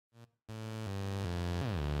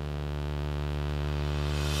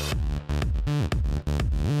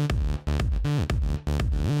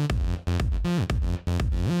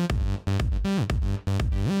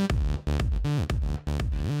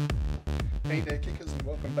Hey there kickers, and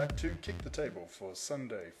welcome back to Kick the Table for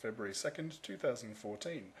Sunday, February 2nd,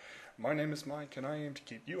 2014. My name is Mike and I aim to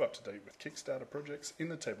keep you up to date with Kickstarter projects in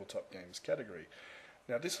the tabletop games category.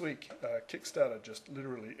 Now this week, Kickstarter just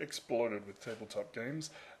literally exploded with tabletop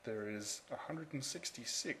games. There is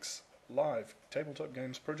 166 live tabletop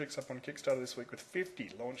games projects up on Kickstarter this week, with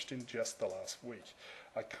 50 launched in just the last week.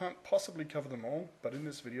 I can't possibly cover them all, but in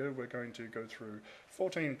this video we're going to go through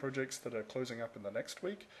 14 projects that are closing up in the next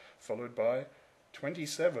week, followed by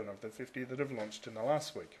 27 of the 50 that have launched in the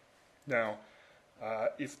last week. Now,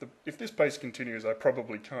 if this pace continues, I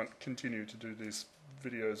probably can't continue to do these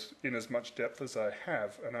videos in as much depth as I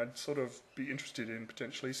have, and I'd sort of be interested in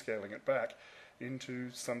potentially scaling it back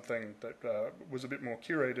into something that was a bit more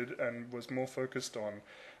curated and was more focused on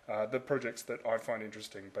the projects that I find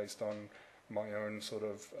interesting based on my own sort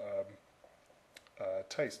of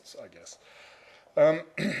tastes, I guess.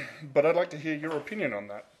 But I'd like to hear your opinion on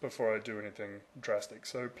that before I do anything drastic.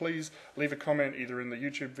 So please leave a comment either in the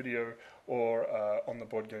YouTube video or on the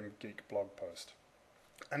Board Game Geek blog post.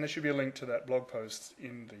 And there should be a link to that blog post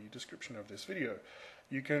in the description of this video.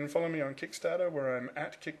 You can follow me on Kickstarter, where I'm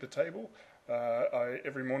at Kick the Table.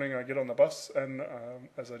 Every morning I get on the bus and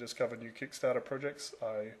as I discover new Kickstarter projects,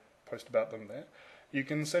 I post about them there. You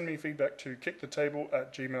can send me feedback to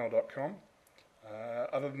kickthetable@gmail.com.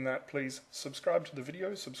 Other than that, please subscribe to the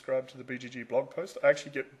video, subscribe to the BGG blog post. I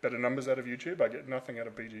actually get better numbers out of YouTube. I get nothing out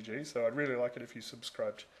of BGG, so I'd really like it if you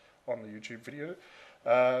subscribed on the YouTube video.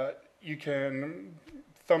 You can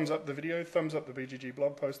thumbs up the video, thumbs up the BGG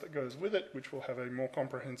blog post that goes with it, which will have a more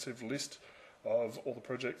comprehensive list of all the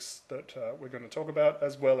projects that we're going to talk about,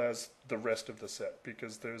 as well as the rest of the set,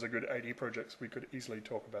 because there's a good 80 projects we could easily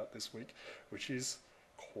talk about this week, which is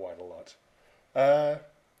quite a lot.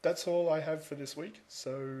 That's all I have for this week,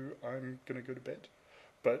 so I'm going to go to bed.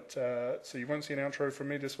 But so you won't see an outro from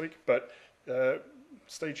me this week, but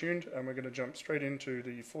stay tuned, and we're going to jump straight into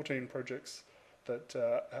the 14 projects that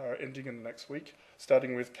are ending in the next week,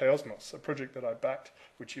 starting with Chaosmos, a project that I backed,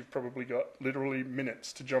 which you've probably got literally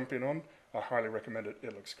minutes to jump in on. I highly recommend it.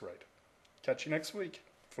 It looks great. Catch you next week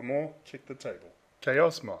for more Kick the Table.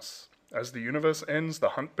 Chaosmos. As the universe ends,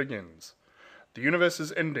 the hunt begins. The universe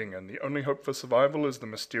is ending, and the only hope for survival is the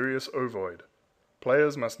mysterious ovoid.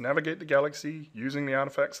 Players must navigate the galaxy using the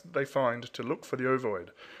artifacts that they find to look for the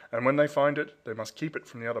ovoid, and when they find it, they must keep it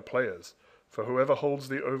from the other players, for whoever holds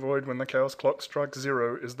the ovoid when the chaos clock strikes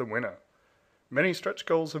 0 is the winner. Many stretch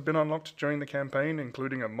goals have been unlocked during the campaign,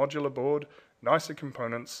 including a modular board, nicer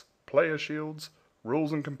components, player shields,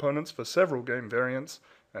 rules and components for several game variants,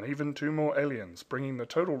 and even 2 more aliens, bringing the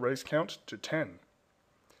total race count to 10.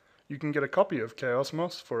 You can get a copy of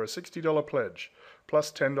Chaosmos for a $60 pledge, plus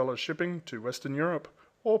 $10 shipping to Western Europe,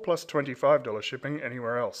 or plus $25 shipping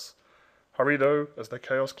anywhere else. Hurry though, as the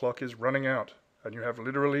chaos clock is running out, and you have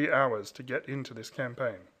literally hours to get into this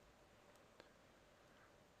campaign.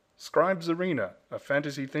 Scribe's Arena, a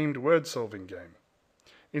fantasy-themed word-solving game.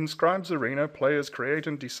 In Scribe's Arena, players create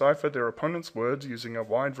and decipher their opponent's words using a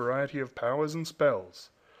wide variety of powers and spells.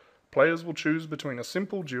 Players will choose between a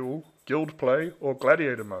simple duel, guild play, or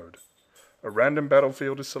gladiator mode. A random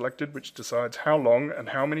battlefield is selected which decides how long and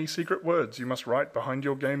how many secret words you must write behind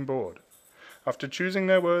your game board. After choosing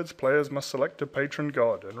their words, players must select a patron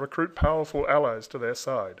god and recruit powerful allies to their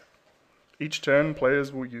side. Each turn,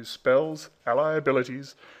 players will use spells, ally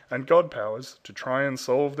abilities, and god powers to try and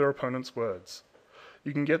solve their opponent's words.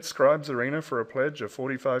 You can get Scribe's Arena for a pledge of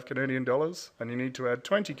 $45 Canadian, and you need to add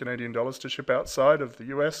 $20 Canadian to ship outside of the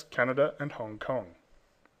US, Canada, and Hong Kong.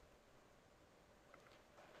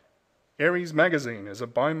 Ares Magazine is a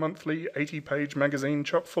bi-monthly 80-page magazine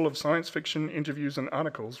chock full of science fiction, interviews, and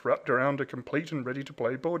articles wrapped around a complete and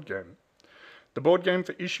ready-to-play board game. The board game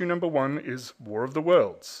for issue number 1 is War of the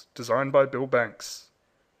Worlds, designed by Bill Banks.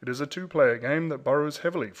 It is a 2-player game that borrows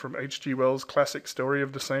heavily from H.G. Wells' classic story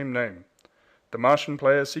of the same name. The Martian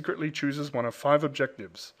player secretly chooses one of 5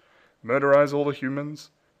 objectives: murderize all the humans,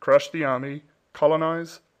 crush the army,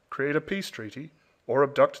 colonize, create a peace treaty, or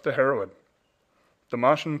abduct the heroine. The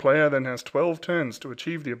Martian player then has 12 turns to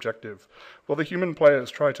achieve the objective, while the human players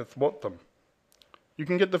try to thwart them. You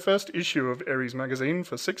can get the first issue of Ares Magazine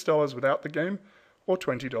for $6 without the game, or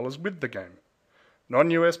 $20 with the game.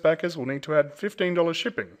 Non-US backers will need to add $15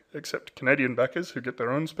 shipping, except Canadian backers who get their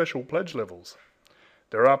own special pledge levels.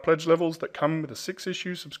 There are pledge levels that come with a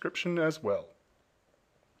 6-issue subscription as well.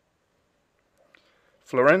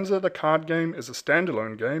 Florenza the card game is a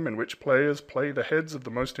standalone game in which players play the heads of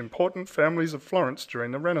the most important families of Florence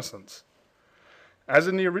during the Renaissance. As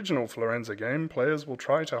in the original Florenza game, players will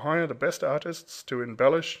try to hire the best artists to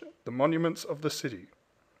embellish the monuments of the city.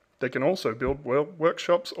 They can also build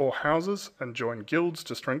workshops or houses and join guilds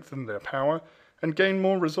to strengthen their power and gain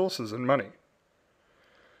more resources and money.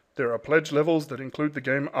 There are pledge levels that include the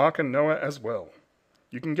game Ark and Noah as well.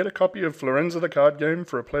 You can get a copy of Florenza the card game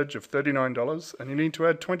for a pledge of $39, and you need to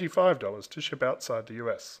add $25 to ship outside the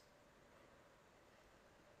US.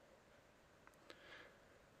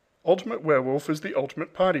 Ultimate Werewolf is the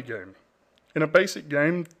ultimate party game. In a basic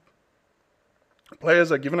game,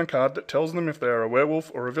 players are given a card that tells them if they are a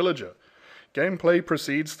werewolf or a villager. Gameplay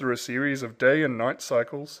proceeds through a series of day and night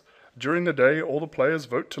cycles. During the day, all the players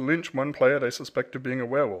vote to lynch one player they suspect of being a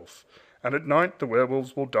werewolf, and at night the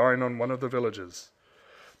werewolves will dine on one of the villagers.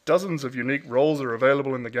 Dozens of unique roles are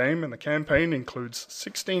available in the game, and the campaign includes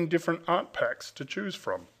 16 different art packs to choose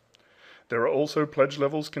from. There are also pledge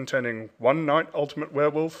levels containing One Night Ultimate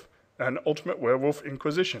Werewolf and Ultimate Werewolf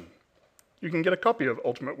Inquisition. You can get a copy of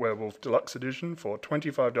Ultimate Werewolf Deluxe Edition for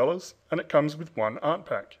 $25, and it comes with one art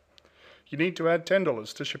pack. You need to add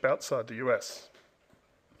 $10 to ship outside the US.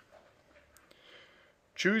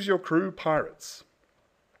 Choose Your Crew Pirates,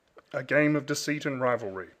 a game of deceit and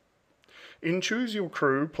rivalry. In Choose Your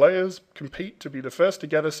Crew, players compete to be the first to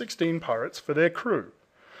gather 16 pirates for their crew.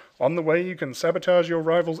 On the way, you can sabotage your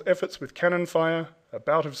rivals' efforts with cannon fire, a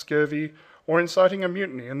bout of scurvy, or inciting a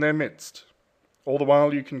mutiny in their midst. All the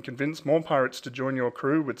while, you can convince more pirates to join your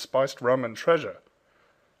crew with spiced rum and treasure.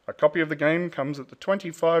 A copy of the game comes at the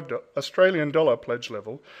 $25 Australian pledge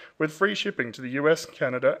level, with free shipping to the US,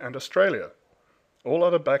 Canada, and Australia. All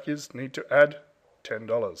other backers need to add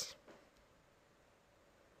 $10.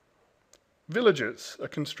 Villages, a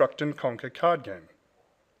construct and conquer card game.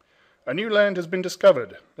 A new land has been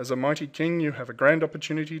discovered. As a mighty king, you have a grand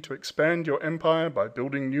opportunity to expand your empire by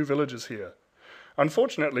building new villages here.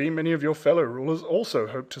 Unfortunately, many of your fellow rulers also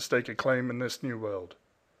hope to stake a claim in this new world.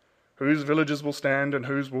 Whose villages will stand and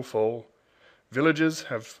whose will fall? Villages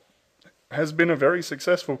has been a very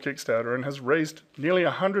successful Kickstarter and has raised nearly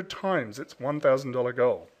 100 times its $1,000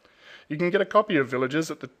 goal. You can get a copy of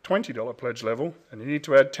Villages at the $20 pledge level, and you need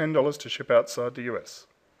to add $10 to ship outside the US.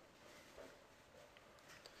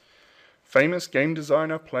 Famous Game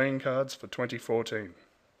Designer Playing Cards for 2014.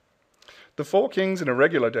 The 4 kings in a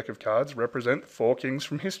regular deck of cards represent 4 kings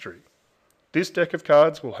from history. This deck of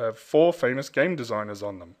cards will have 4 famous game designers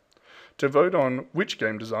on them. To vote on which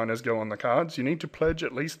game designers go on the cards, you need to pledge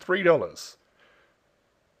at least $3.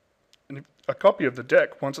 And a copy of the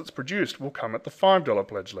deck, once it's produced, will come at the $5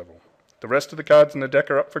 pledge level. The rest of the cards in the deck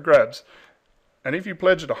are up for grabs, and if you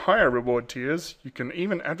pledge at a higher reward tiers, you can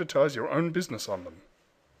even advertise your own business on them.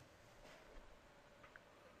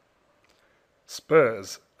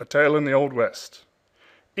 Spurs, a Tale in the Old West.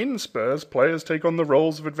 In Spurs, players take on the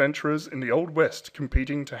roles of adventurers in the Old West,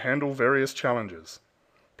 competing to handle various challenges.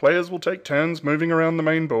 Players will take turns moving around the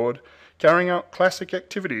main board, carrying out classic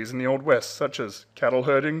activities in the Old West, such as cattle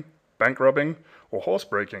herding, bank robbing, or horse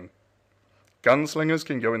breaking. Gunslingers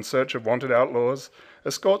can go in search of wanted outlaws,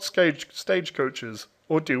 escort stagecoaches,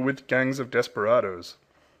 or deal with gangs of desperados.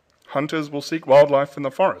 Hunters will seek wildlife in the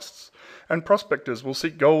forests, and prospectors will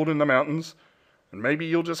seek gold in the mountains, and maybe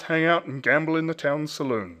you'll just hang out and gamble in the town's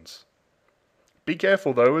saloons. Be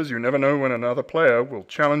careful though, as you never know when another player will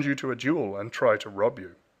challenge you to a duel and try to rob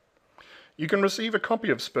you. You can receive a copy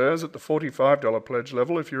of Spurs at the $45 pledge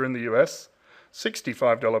level if you're in the US,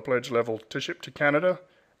 $65 pledge level to ship to Canada,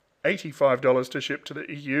 $85 to ship to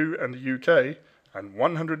the EU and the UK, and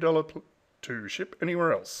 $100 to ship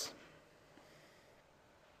anywhere else.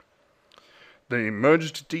 The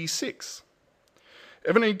merged D6.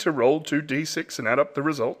 Ever need to roll 2 D6 and add up the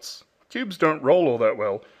results? Cubes don't roll all that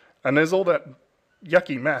well, and there's all that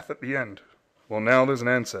yucky math at the end. Well, now there's an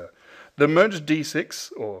answer. The merged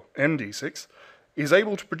D6, or MD6, is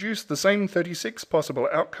able to produce the same 36 possible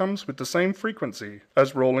outcomes with the same frequency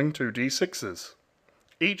as rolling 2 D6s.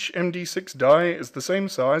 Each MD6 die is the same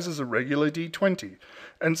size as a regular D20,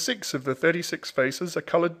 and 6 of the 36 faces are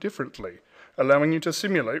coloured differently, allowing you to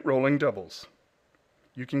simulate rolling doubles.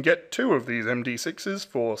 You can get 2 of these MD6s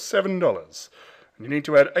for $7, and you need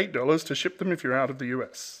to add $8 to ship them if you're out of the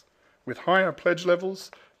US. With higher pledge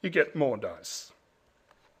levels, you get more dice.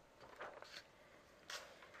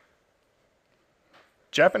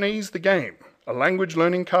 Japanese the Game, a language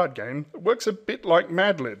learning card game that works a bit like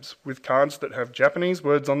Mad Libs, with cards that have Japanese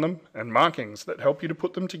words on them and markings that help you to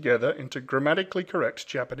put them together into grammatically correct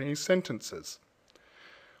Japanese sentences.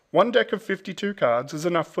 One deck of 52 cards is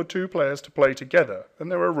enough for 2 players to play together,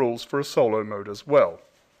 and there are rules for a solo mode as well.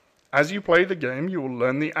 As you play the game, you will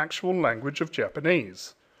learn the actual language of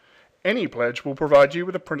Japanese. Any pledge will provide you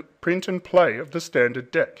with a print and play of the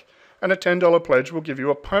standard deck, and a $10 pledge will give you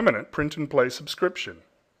a permanent print and play subscription.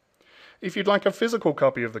 If you'd like a physical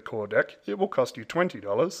copy of the core deck, it will cost you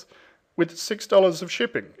 $20, with $6 of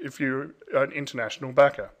shipping if you're an international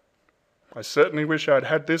backer. I certainly wish I'd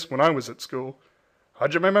had this when I was at school.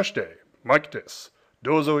 Hajimemashite, Mike desu.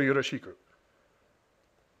 Dozo yoroshiku.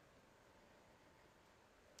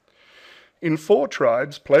 In 4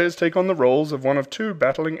 tribes, players take on the roles of one of 2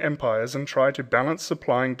 battling empires and try to balance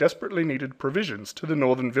supplying desperately needed provisions to the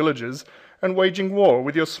northern villages and waging war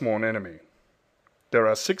with your sworn enemy. There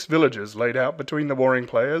are 6 villages laid out between the warring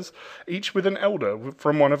players, each with an elder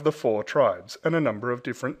from one of the 4 tribes and a number of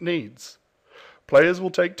different needs. Players will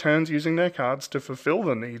take turns using their cards to fulfill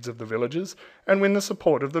the needs of the villages and win the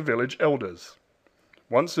support of the village elders.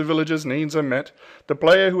 Once the villagers' needs are met, the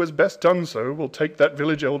player who has best done so will take that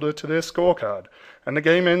village elder to their scorecard, and the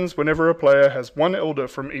game ends whenever a player has 1 elder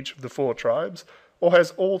from each of the 4 tribes, or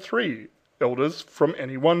has all 3 elders from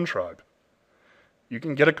any one tribe. You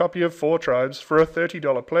can get a copy of 4 tribes for a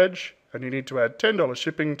 $30 pledge, and you need to add $10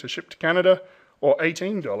 shipping to ship to Canada, or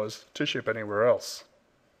 $18 to ship anywhere else.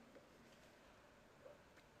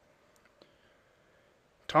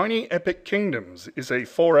 Tiny Epic Kingdoms is a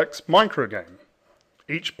 4X microgame.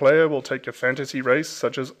 Each player will take a fantasy race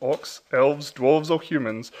such as orcs, elves, dwarves, or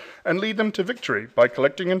humans and lead them to victory by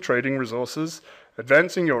collecting and trading resources,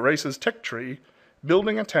 advancing your race's tech tree,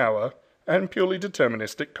 building a tower, and purely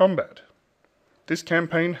deterministic combat. This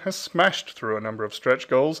campaign has smashed through a number of stretch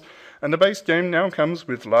goals, and the base game now comes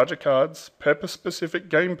with larger cards, purpose-specific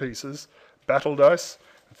game pieces, battle dice,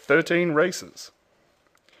 and 13 races.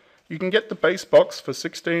 You can get the base box for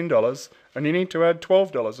 $16, and you need to add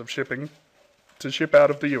 $12 of shipping to ship out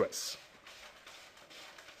of the US.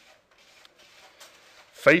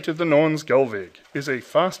 Fate of the Norns Gelvig is a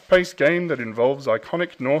fast-paced game that involves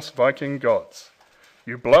iconic Norse Viking gods.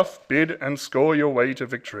 You bluff, bid, and score your way to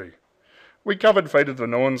victory. We covered Fate of the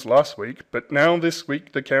Norns last week, but now this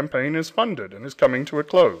week the campaign is funded and is coming to a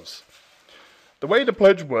close. The way the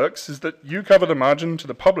pledge works is that you cover the margin to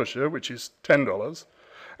the publisher, which is $10,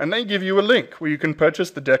 and they give you a link where you can purchase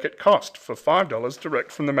the deck at cost for $5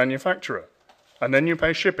 direct from the manufacturer, and then you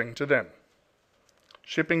pay shipping to them.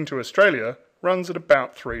 Shipping to Australia runs at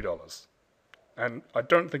about $3, and I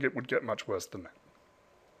don't think it would get much worse than that.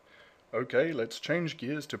 Okay, let's change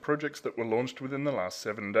gears to projects that were launched within the last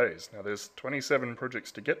 7 days. Now there's 27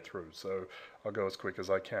 projects to get through, so I'll go as quick as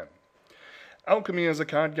I can. Alchemy is a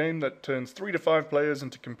card game that turns 3 to 5 players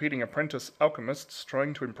into competing apprentice alchemists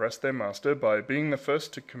trying to impress their master by being the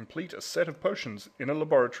first to complete a set of potions in a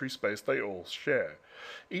laboratory space they all share.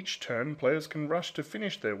 Each turn, players can rush to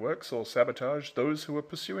finish their works or sabotage those who are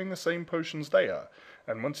pursuing the same potions they are,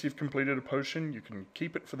 and once you've completed a potion, you can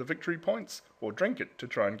keep it for the victory points or drink it to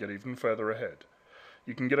try and get even further ahead.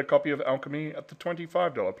 You can get a copy of Alchemy at the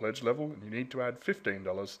 $25 pledge level, and you need to add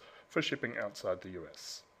 $15 for shipping outside the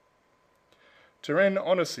US. Terrain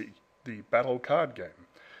Odyssey, the battle card game,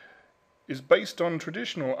 is based on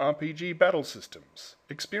traditional RPG battle systems.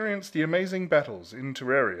 Experience the amazing battles in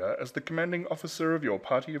Terraria as the commanding officer of your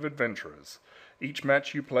party of adventurers. Each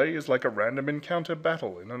match you play is like a random encounter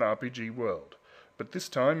battle in an RPG world, but this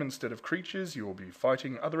time instead of creatures you will be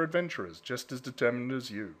fighting other adventurers just as determined as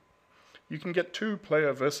you. You can get 2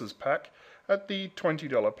 player versus pack at the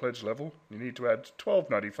 $20 pledge level. You need to add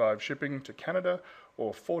 $12.95 shipping to Canada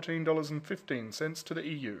or $14.15 to the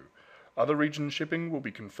EU. Other region shipping will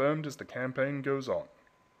be confirmed as the campaign goes on.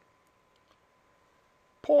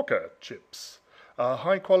 Porker Chips are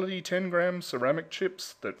high-quality 10-gram ceramic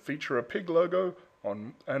chips that feature a pig logo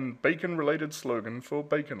and bacon-related slogan for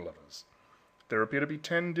bacon lovers. There appear to be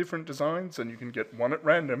 10 different designs, and you can get one at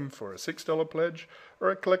random for a $6 pledge or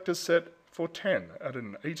a collector's set for $10 at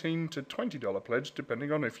an $18 to $20 pledge,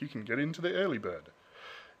 depending on if you can get into the early bird.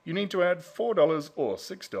 You need to add $4 or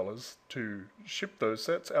 $6 to ship those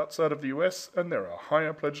sets outside of the US, and there are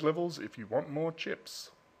higher pledge levels if you want more chips.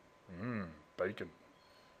 Bacon.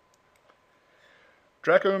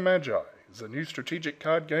 Draco Magi is a new strategic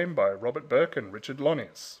card game by Robert Burke and Richard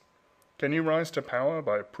Lonius. Can you rise to power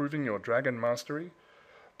by proving your dragon mastery?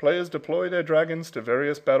 Players deploy their dragons to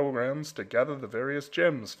various battlegrounds to gather the various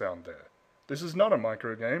gems found there. This is not a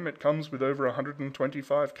microgame. It comes with over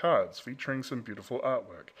 125 cards featuring some beautiful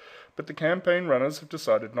artwork, but the campaign runners have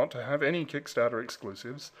decided not to have any Kickstarter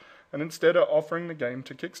exclusives and instead are offering the game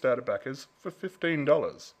to Kickstarter backers for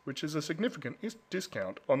 $15, which is a significant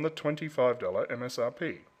discount on the $25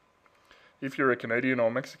 MSRP. If you're a Canadian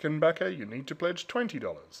or Mexican backer, you need to pledge $20.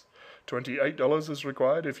 $28 is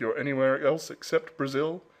required if you're anywhere else except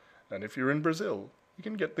Brazil, and if you're in Brazil, you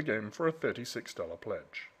can get the game for a $36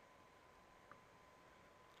 pledge.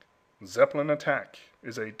 Zeppelin Attack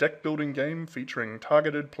is a deck-building game featuring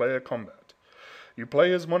targeted player combat. You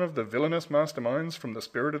play as one of the villainous masterminds from the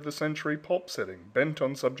Spirit of the Century pulp setting, bent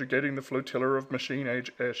on subjugating the flotilla of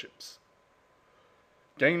machine-age airships.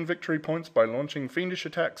 Gain victory points by launching fiendish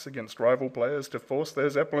attacks against rival players to force their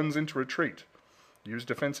zeppelins into retreat. Use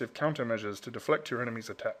defensive countermeasures to deflect your enemy's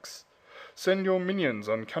attacks. Send your minions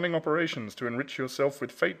on cunning operations to enrich yourself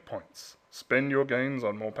with fate points. Spend your gains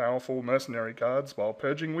on more powerful mercenary cards while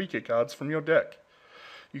purging weaker cards from your deck.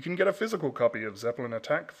 You can get a physical copy of Zeppelin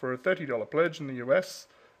Attack for a $30 pledge in the US.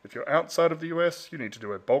 If you're outside of the US, you need to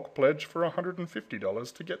do a bulk pledge for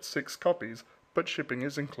 $150 to get 6 copies, but shipping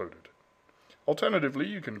is included. Alternatively,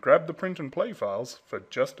 you can grab the print and play files for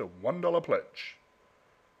just a $1 pledge.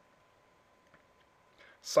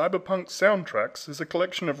 Cyberpunk Soundtracks is a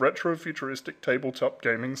collection of retro-futuristic tabletop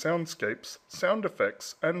gaming soundscapes, sound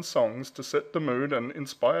effects, and songs to set the mood and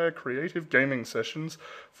inspire creative gaming sessions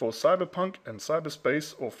for cyberpunk and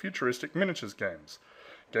cyberspace or futuristic miniatures games.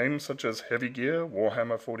 Games such as Heavy Gear,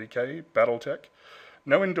 Warhammer 40k, Battletech.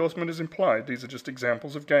 No endorsement is implied, these are just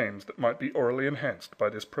examples of games that might be orally enhanced by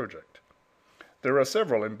this project. There are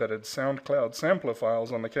several embedded SoundCloud sampler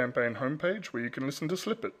files on the campaign homepage where you can listen to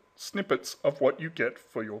snippets of what you get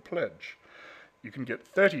for your pledge. You can get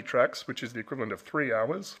 30 tracks, which is the equivalent of 3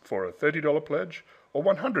 hours, for a $30 pledge, or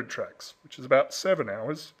 100 tracks, which is about 7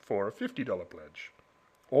 hours, for a $50 pledge.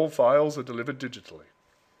 All files are delivered digitally.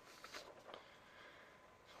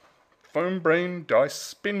 Foam Brain Dice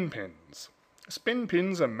Spin Pins. Spin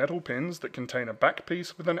pins are metal pins that contain a back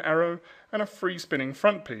piece with an arrow and a free spinning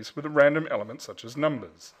front piece with a random element such as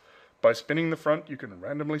numbers. By spinning the front, you can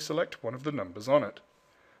randomly select one of the numbers on it.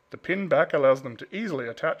 The pin back allows them to easily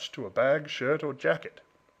attach to a bag, shirt, or jacket.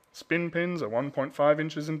 Spin pins are 1.5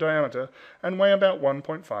 inches in diameter and weigh about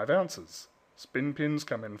 1.5 ounces. Spin pins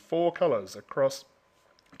come in 4 colors across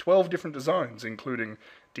 12 different designs, including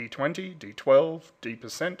D20, D12,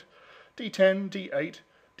 D%, D10, D8,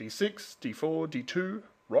 D6, D4, D2,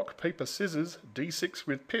 rock, paper, scissors, D6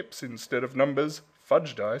 with pips instead of numbers,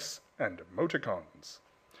 fudge dice, and emoticons.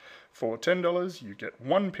 For $10, you get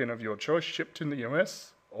 1 pin of your choice shipped in the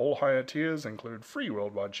US. All higher tiers include free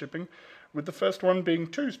worldwide shipping, with the first one being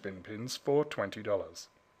 2 spin pins for $20.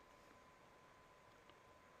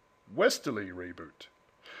 Westerly Reboot.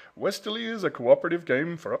 Westerly is a cooperative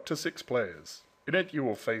game for up to 6 players. In it, you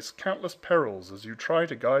will face countless perils as you try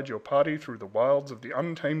to guide your party through the wilds of the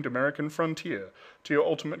untamed American frontier to your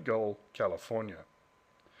ultimate goal, California.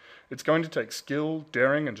 It's going to take skill,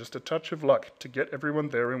 daring, and just a touch of luck to get everyone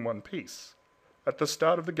there in one piece. At the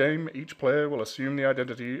start of the game, each player will assume the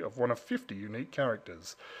identity of one of 50 unique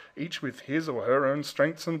characters, each with his or her own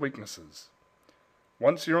strengths and weaknesses.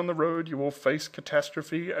 Once you're on the road, you will face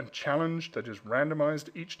catastrophe and challenge that is randomized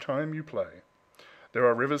each time you play. There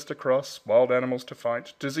are rivers to cross, wild animals to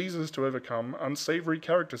fight, diseases to overcome, unsavory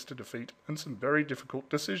characters to defeat, and some very difficult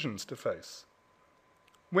decisions to face.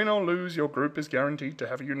 Win or lose, your group is guaranteed to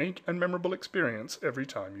have a unique and memorable experience every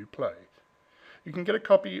time you play. You can get a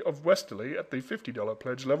copy of Westerly at the $50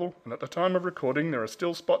 pledge level, and at the time of recording there are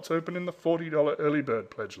still spots open in the $40 early bird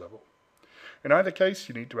pledge level. In either case,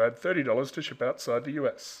 you need to add $30 to ship outside the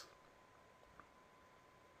US.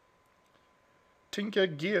 Tinker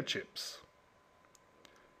Gear Chips.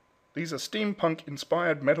 These are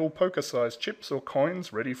steampunk-inspired metal poker-sized chips or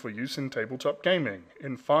coins ready for use in tabletop gaming,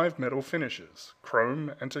 in 5 metal finishes: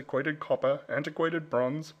 chrome, antiquated copper, antiquated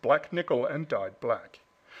bronze, black nickel, and dyed black.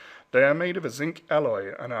 They are made of a zinc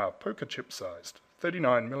alloy and are poker chip-sized,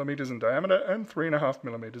 39mm in diameter and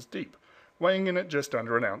 3.5mm deep, weighing in at just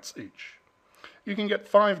under an ounce each. You can get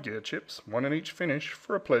 5 gear chips, 1 in each finish,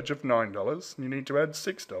 for a pledge of $9, and you need to add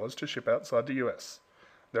 $6 to ship outside the US.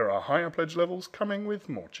 There are higher pledge levels coming with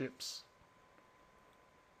more chips.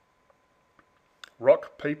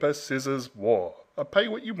 Rock, Paper, Scissors, War, a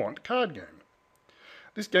pay-what-you-want card game.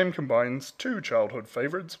 This game combines 2 childhood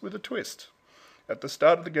favourites with a twist. At the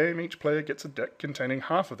start of the game, each player gets a deck containing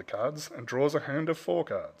half of the cards and draws a hand of 4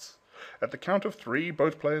 cards. At the count of 3,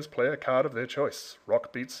 both players play a card of their choice.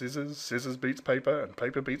 Rock beats scissors, scissors beats paper, and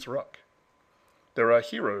paper beats rock. There are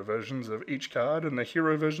hero versions of each card, and the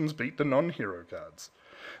hero versions beat the non-hero cards.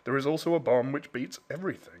 There is also a bomb which beats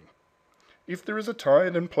everything. If there is a tie,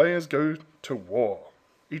 then players go to war.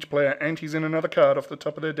 Each player antes in another card off the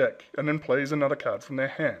top of their deck, and then plays another card from their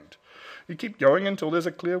hand. You keep going until there's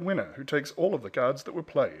a clear winner, who takes all of the cards that were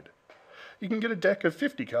played. You can get a deck of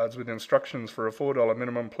 50 cards with instructions for a $4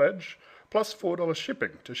 minimum pledge, plus $4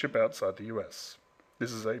 shipping to ship outside the US.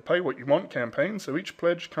 This is a pay-what-you-want campaign, so each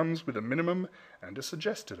pledge comes with a minimum and a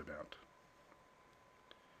suggested amount.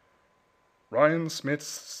 Ryan Smith's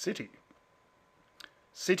City.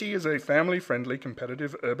 City is a family-friendly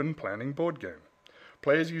competitive urban planning board game.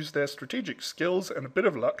 Players use their strategic skills and a bit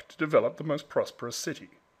of luck to develop the most prosperous city.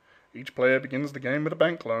 Each player begins the game with a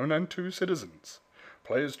bank loan and 2 citizens.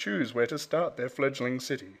 Players choose where to start their fledgling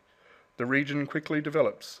city. The region quickly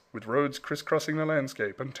develops, with roads crisscrossing the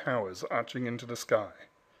landscape and towers arching into the sky.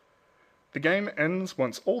 The game ends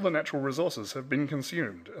once all the natural resources have been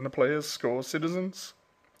consumed and the players score citizens,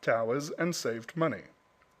 towers, and saved money.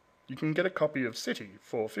 You can get a copy of City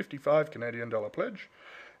for $55 Canadian pledge,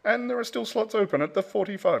 and there are still slots open at the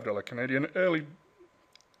 $45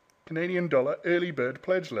 Canadian dollar early bird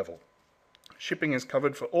pledge level. Shipping is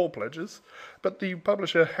covered for all pledges, but the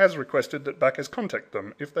publisher has requested that backers contact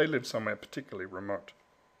them if they live somewhere particularly remote.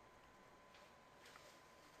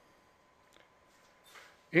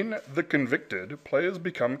 In The Convicted, players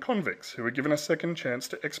become convicts who are given a second chance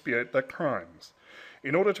to expiate their crimes.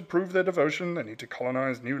 In order to prove their devotion, they need to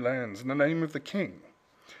colonize new lands in the name of the king.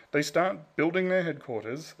 They start building their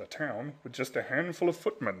headquarters, a town, with just a handful of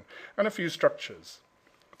footmen and a few structures.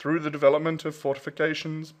 Through the development of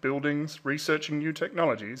fortifications, buildings, researching new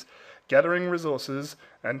technologies, gathering resources,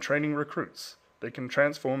 and training recruits, they can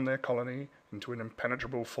transform their colony into an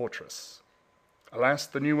impenetrable fortress. Alas,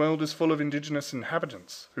 the New World is full of indigenous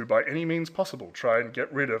inhabitants, who by any means possible try and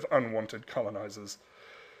get rid of unwanted colonizers.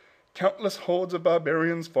 Countless hordes of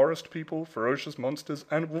barbarians, forest people, ferocious monsters,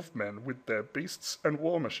 and wolfmen with their beasts and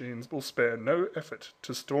war machines will spare no effort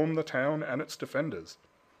to storm the town and its defenders.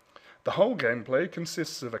 The whole gameplay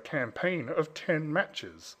consists of a campaign of 10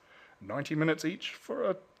 matches, 90 minutes each for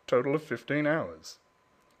a total of 15 hours.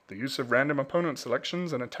 The use of random opponent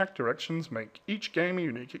selections and attack directions make each game a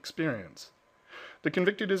unique experience. The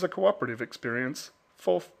Convicted is a cooperative experience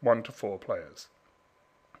for 1 to 4 players.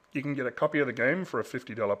 You can get a copy of the game for a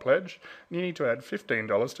 $50 pledge, and you need to add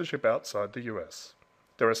 $15 to ship outside the US.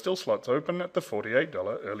 There are still slots open at the $48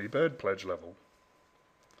 early bird pledge level.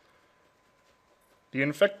 The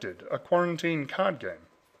Infected, a quarantine card game,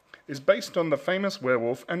 is based on the famous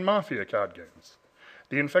werewolf and mafia card games.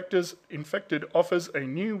 The Infected offers a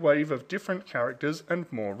new wave of different characters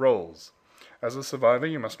and more roles. As a survivor,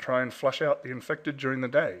 you must try and flush out the infected during the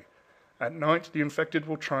day. At night, the infected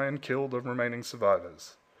will try and kill the remaining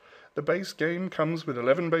survivors. The base game comes with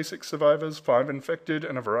 11 basic survivors, 5 infected,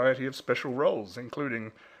 and a variety of special roles,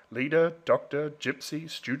 including leader, doctor, gypsy,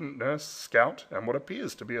 student nurse, scout, and what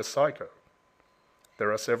appears to be a psycho.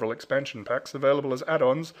 There are several expansion packs available as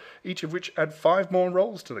add-ons, each of which add 5 more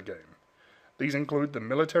roles to the game. These include the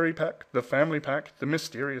military pack, the family pack, the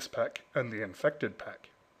mysterious pack, and the infected pack.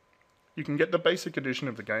 You can get the basic edition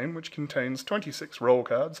of the game, which contains 26 roll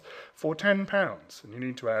cards, for £10, and you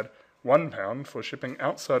need to add £1 for shipping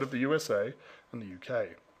outside of the USA and the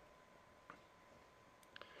UK.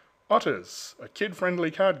 Otters, a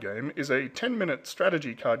kid-friendly card game, is a 10-minute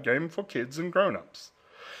strategy card game for kids and grown-ups.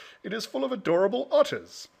 It is full of adorable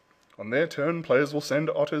otters. On their turn, players will send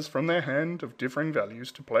otters from their hand of differing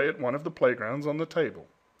values to play at one of the playgrounds on the table.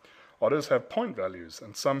 Otters have point values,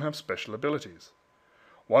 and some have special abilities.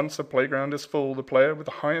 Once a playground is full, the player with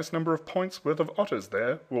the highest number of points worth of otters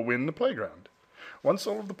there will win the playground. Once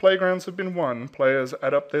all of the playgrounds have been won, players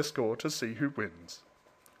add up their score to see who wins.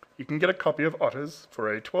 You can get a copy of Otters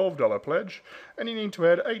for a $12 pledge, and you need to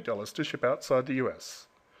add $8 to ship outside the US.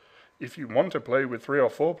 If you want to play with 3 or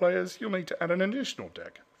 4 players, you'll need to add an additional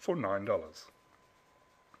deck for $9.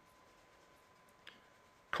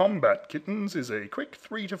 Combat Kittens is a quick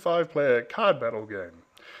 3 to 5 player card battle game.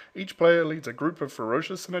 Each player leads a group of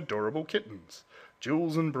ferocious and adorable kittens.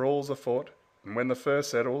 Duels and brawls are fought, and when the fur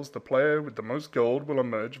settles, the player with the most gold will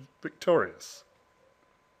emerge victorious.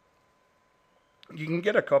 You can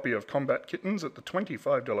get a copy of Combat Kittens at the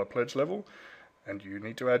 $25 pledge level, and you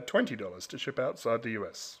need to add $20 to ship outside the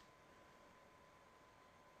US.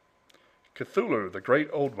 Cthulhu, the Great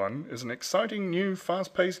Old One, is an exciting new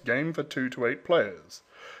fast-paced game for 2 to 8 players.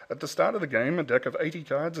 At the start of the game, a deck of 80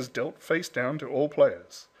 cards is dealt face down to all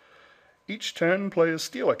players. Each turn, players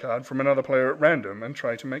steal a card from another player at random and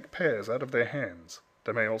try to make pairs out of their hands.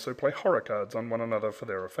 They may also play horror cards on one another for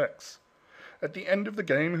their effects. At the end of the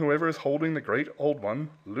game, whoever is holding the Great Old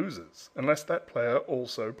One loses, unless that player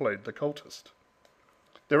also played the cultist.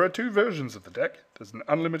 There are 2 versions of the deck. There's an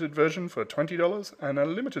unlimited version for $20 and a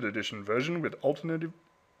limited edition version with alternative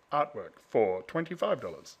artwork for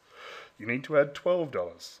 $25. You need to add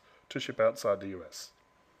 $12 to ship outside the US.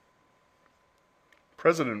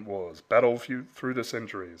 President Wars, Battle Through the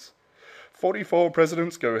Centuries. 44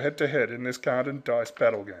 presidents go head-to-head in this card and dice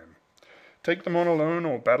battle game. Take them on alone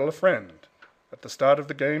or battle a friend. At the start of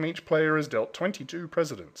the game, each player is dealt 22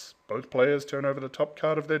 presidents. Both players turn over the top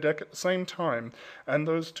card of their deck at the same time, and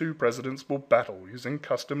those 2 presidents will battle using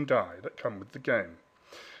custom die that come with the game.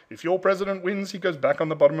 If your president wins, he goes back on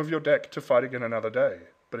the bottom of your deck to fight again another day.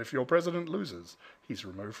 But if your president loses, he's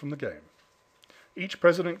removed from the game. Each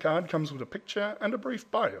president card comes with a picture and a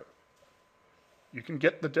brief bio. You can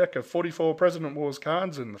get the deck of 44 President Wars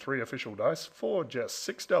cards and the 3 official dice for just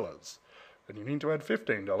 $6. And you need to add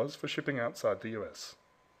 $15 for shipping outside the US.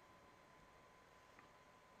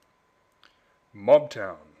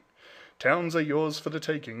 Mobtown. Towns are yours for the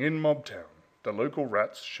taking in Mobtown. The local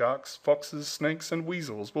rats, sharks, foxes, snakes, and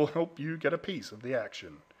weasels will help you get a piece of the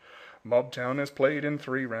action. Mobtown is played in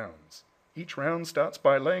 3 rounds. Each round starts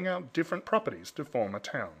by laying out different properties to form a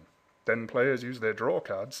town. Then players use their draw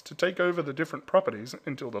cards to take over the different properties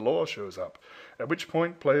until the law shows up, at which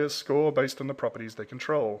point players score based on the properties they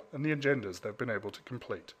control and the agendas they've been able to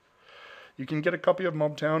complete. You can get a copy of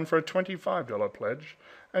Mobtown for a $25 pledge,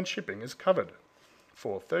 and shipping is covered.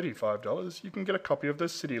 For $35, you can get a copy of the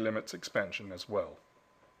City Limits expansion as well.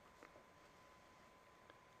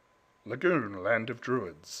 Lagoon, Land of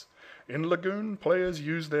Druids. In Lagoon, players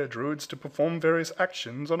use their druids to perform various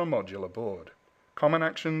actions on a modular board. Common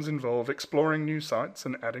actions involve exploring new sites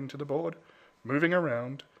and adding to the board, moving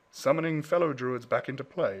around, summoning fellow druids back into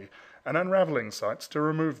play, and unraveling sites to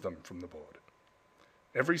remove them from the board.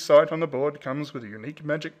 Every site on the board comes with a unique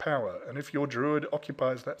magic power, and if your druid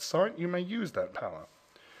occupies that site, you may use that power.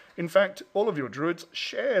 In fact, all of your druids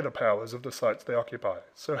share the powers of the sites they occupy,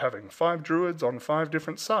 so having 5 druids on 5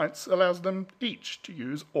 different sites allows them each to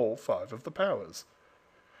use all 5 of the powers.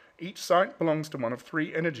 Each site belongs to one of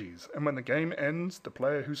 3 energies, and when the game ends, the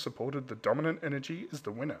player who supported the dominant energy is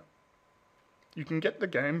the winner. You can get the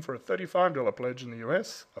game for a $35 pledge in the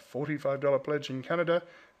US, a $45 pledge in Canada,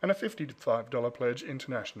 and a $55 pledge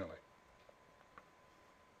internationally.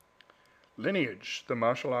 Lineage, the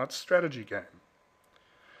martial arts strategy game.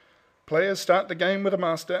 Players start the game with a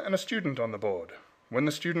master and a student on the board. When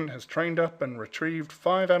the student has trained up and retrieved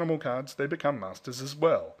 5 animal cards, they become masters as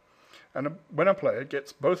well. And when a player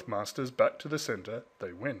gets both masters back to the center,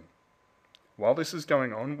 they win. While this is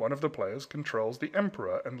going on, one of the players controls the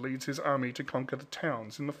Emperor and leads his army to conquer the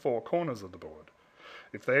towns in the 4 corners of the board.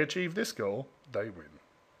 If they achieve this goal, they win.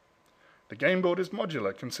 The game board is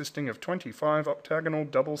modular, consisting of 25 octagonal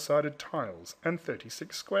double-sided tiles and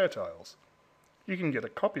 36 square tiles. You can get a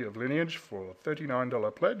copy of Lineage for a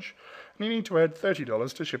 $39 pledge, and you need to add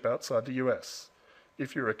 $30 to ship outside the US.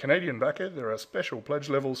 If you're a Canadian backer, there are special pledge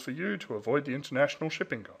levels for you to avoid the international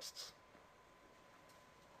shipping costs.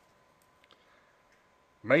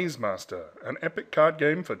 Maze Master, an epic card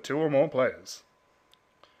game for 2 or more players.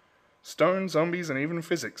 Stone, zombies, and even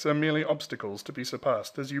physics are merely obstacles to be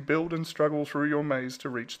surpassed as you build and struggle through your maze to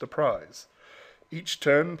reach the prize. Each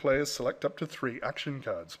turn, players select up to 3 action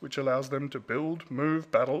cards, which allows them to build,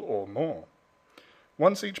 move, battle, or more.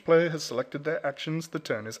 Once each player has selected their actions, the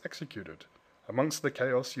turn is executed. Amongst the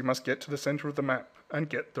chaos, you must get to the center of the map and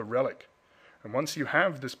get the relic. And once you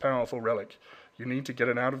have this powerful relic, you need to get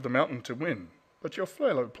it out of the mountain to win, but your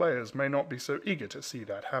fellow players may not be so eager to see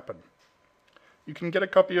that happen. You can get a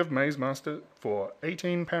copy of Maze Master for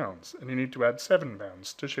 £18, and you need to add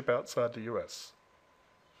 £7 to ship outside the US.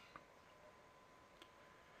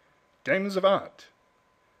 Games of Art.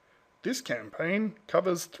 This campaign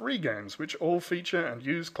covers 3 games which all feature and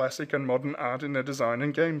use classic and modern art in their design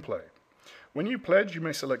and gameplay. When you pledge, you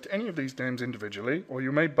may select any of these games individually, or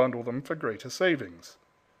you may bundle them for greater savings.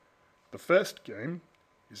 The first game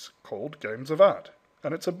is called Games of Art,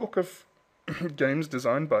 and it's a book of games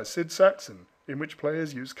designed by Sid Saxon, in which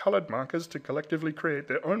players use coloured markers to collectively create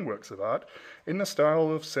their own works of art in the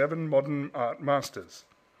style of 7 modern art masters.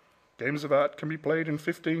 Games of Art can be played in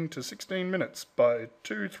 15 to 16 minutes by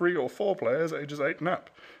 2, 3, or 4 players ages 8 and up,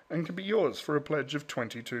 and can be yours for a pledge of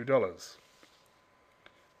 $22.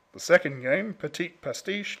 The second game, Petite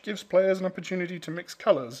Pastiche, gives players an opportunity to mix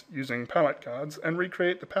colours using palette cards and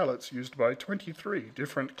recreate the palettes used by 23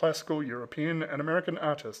 different classical European and American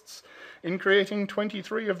artists in creating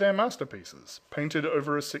 23 of their masterpieces, painted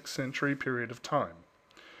over a 6th century period of time.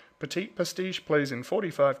 Petite Pastiche plays in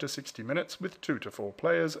 45 to 60 minutes with 2 to 4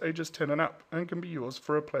 players ages 10 and up and can be yours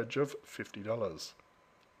for a pledge of $50.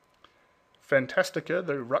 Fantastica,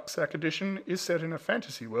 the Rucksack Edition, is set in a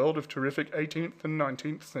fantasy world of terrific 18th and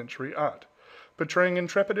 19th century art, portraying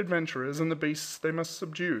intrepid adventurers and the beasts they must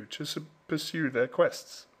subdue to pursue their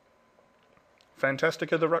quests.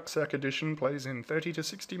 Fantastica, the Rucksack Edition, plays in 30 to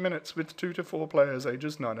 60 minutes with 2 to 4 players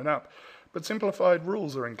ages 9 and up, but simplified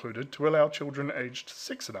rules are included to allow children aged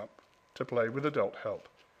 6 and up to play with adult help.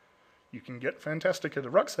 You can get Fantastica, the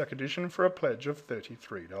Rucksack Edition for a pledge of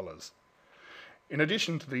 $33. In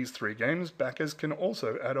addition to these 3 games, backers can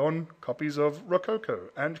also add on copies of Rococo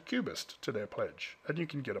and Cubist to their pledge, and you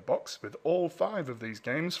can get a box with all 5 of these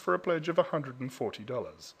games for a pledge of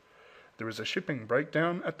 $140. There is a shipping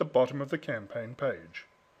breakdown at the bottom of the campaign page.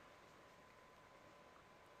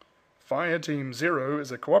 Fireteam Zero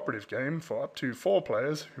is a cooperative game for up to 4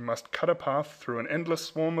 players who must cut a path through an endless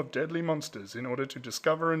swarm of deadly monsters in order to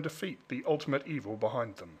discover and defeat the ultimate evil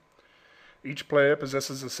behind them. Each player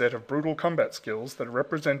possesses a set of brutal combat skills that are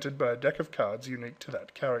represented by a deck of cards unique to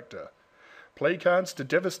that character. Play cards to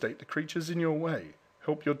devastate the creatures in your way,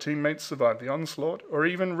 help your teammates survive the onslaught, or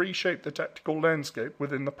even reshape the tactical landscape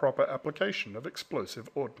within the proper application of explosive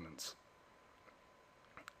ordnance.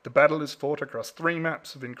 The battle is fought across 3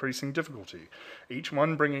 maps of increasing difficulty, each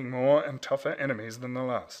one bringing more and tougher enemies than the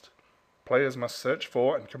last. Players must search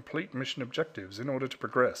for and complete mission objectives in order to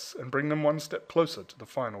progress and bring them one step closer to the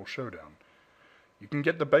final showdown. You can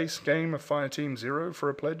get the base game of Fireteam Zero for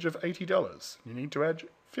a pledge of $80. You need to add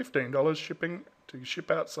 $15 shipping to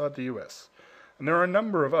ship outside the US. And there are a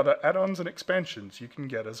number of other add-ons and expansions you can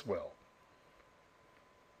get as well.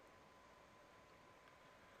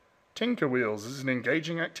 Tinker Wheels is an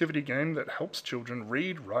engaging activity game that helps children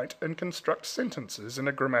read, write, and construct sentences in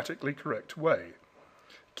a grammatically correct way.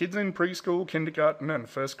 Kids in preschool, kindergarten, and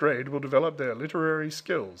 1st grade will develop their literary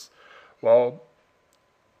skills while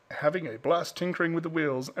having a blast tinkering with the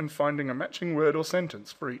wheels and finding a matching word or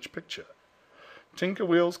sentence for each picture. Tinker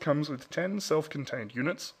Wheels comes with 10 self-contained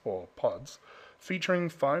units, or pods, featuring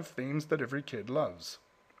 5 themes that every kid loves: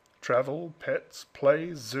 travel, pets,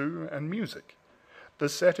 play, zoo, and music. The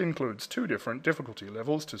set includes 2 different difficulty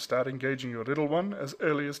levels to start engaging your little one as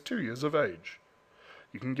early as 2 years of age.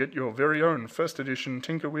 You can get your very own 1st edition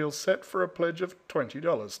Tinker Wheels set for a pledge of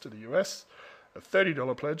 $20 to the US, a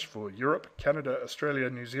 $30 pledge for Europe, Canada, Australia,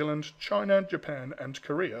 New Zealand, China, Japan, and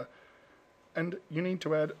Korea, and you need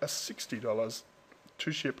to add a $60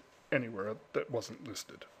 to ship anywhere that wasn't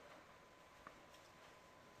listed.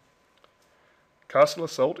 Castle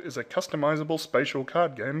Assault is a customizable spatial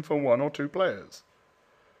card game for 1 or 2 players.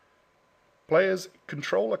 Players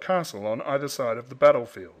control a castle on either side of the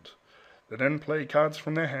battlefield. They then play cards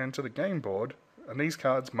from their hand to the game board, and these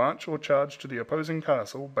cards march or charge to the opposing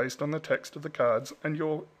castle based on the text of the cards and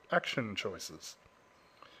your action choices.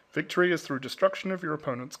 Victory is through destruction of your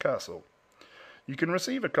opponent's castle. You can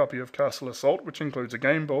receive a copy of Castle Assault, which includes a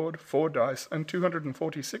game board, 4 dice, and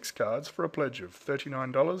 246 cards for a pledge of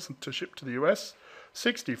 $39 to ship to the US,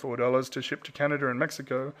 $64 to ship to Canada and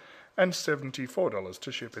Mexico, and $74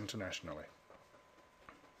 to ship internationally.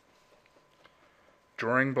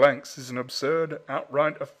 Drawing Blanks is an absurd,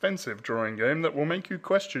 outright offensive drawing game that will make you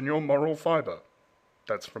question your moral fibre.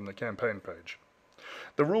 That's from the campaign page.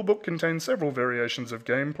 The rulebook contains several variations of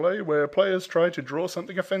gameplay where players try to draw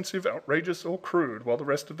something offensive, outrageous, or crude while the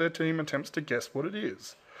rest of their team attempts to guess what it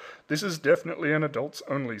is. This is definitely an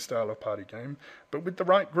adults-only style of party game, but with the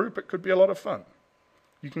right group it could be a lot of fun.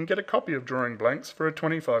 You can get a copy of Drawing Blanks for a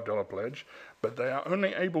 $25 pledge, but they are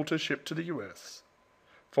only able to ship to the US.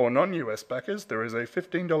 For non-US backers, there is a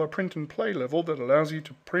 $15 print and play level that allows you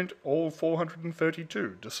to print all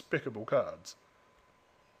 432 despicable cards.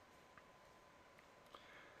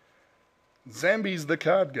 Zambies the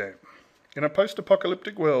Card Game. In a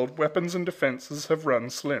post-apocalyptic world, weapons and defenses have run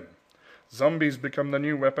slim. Zombies become the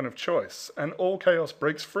new weapon of choice, and all chaos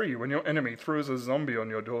breaks free when your enemy throws a zombie on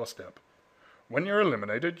your doorstep. When you're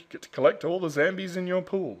eliminated, you get to collect all the Zambies in your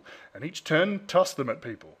pool, and each turn toss them at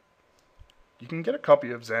people. You can get a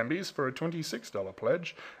copy of Zambies for a $26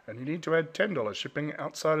 pledge, and you need to add $10 shipping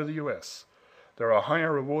outside of the US. There are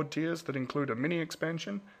higher reward tiers that include a mini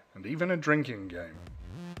expansion and even a drinking game.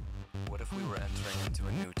 What if we were entering into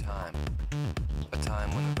a new time? A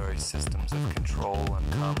time when the very systems of control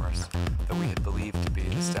and commerce that we had believed to be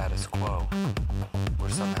the status quo were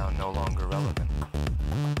somehow no longer relevant?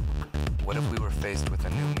 What if we were faced with a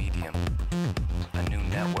new medium, a new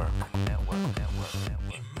network,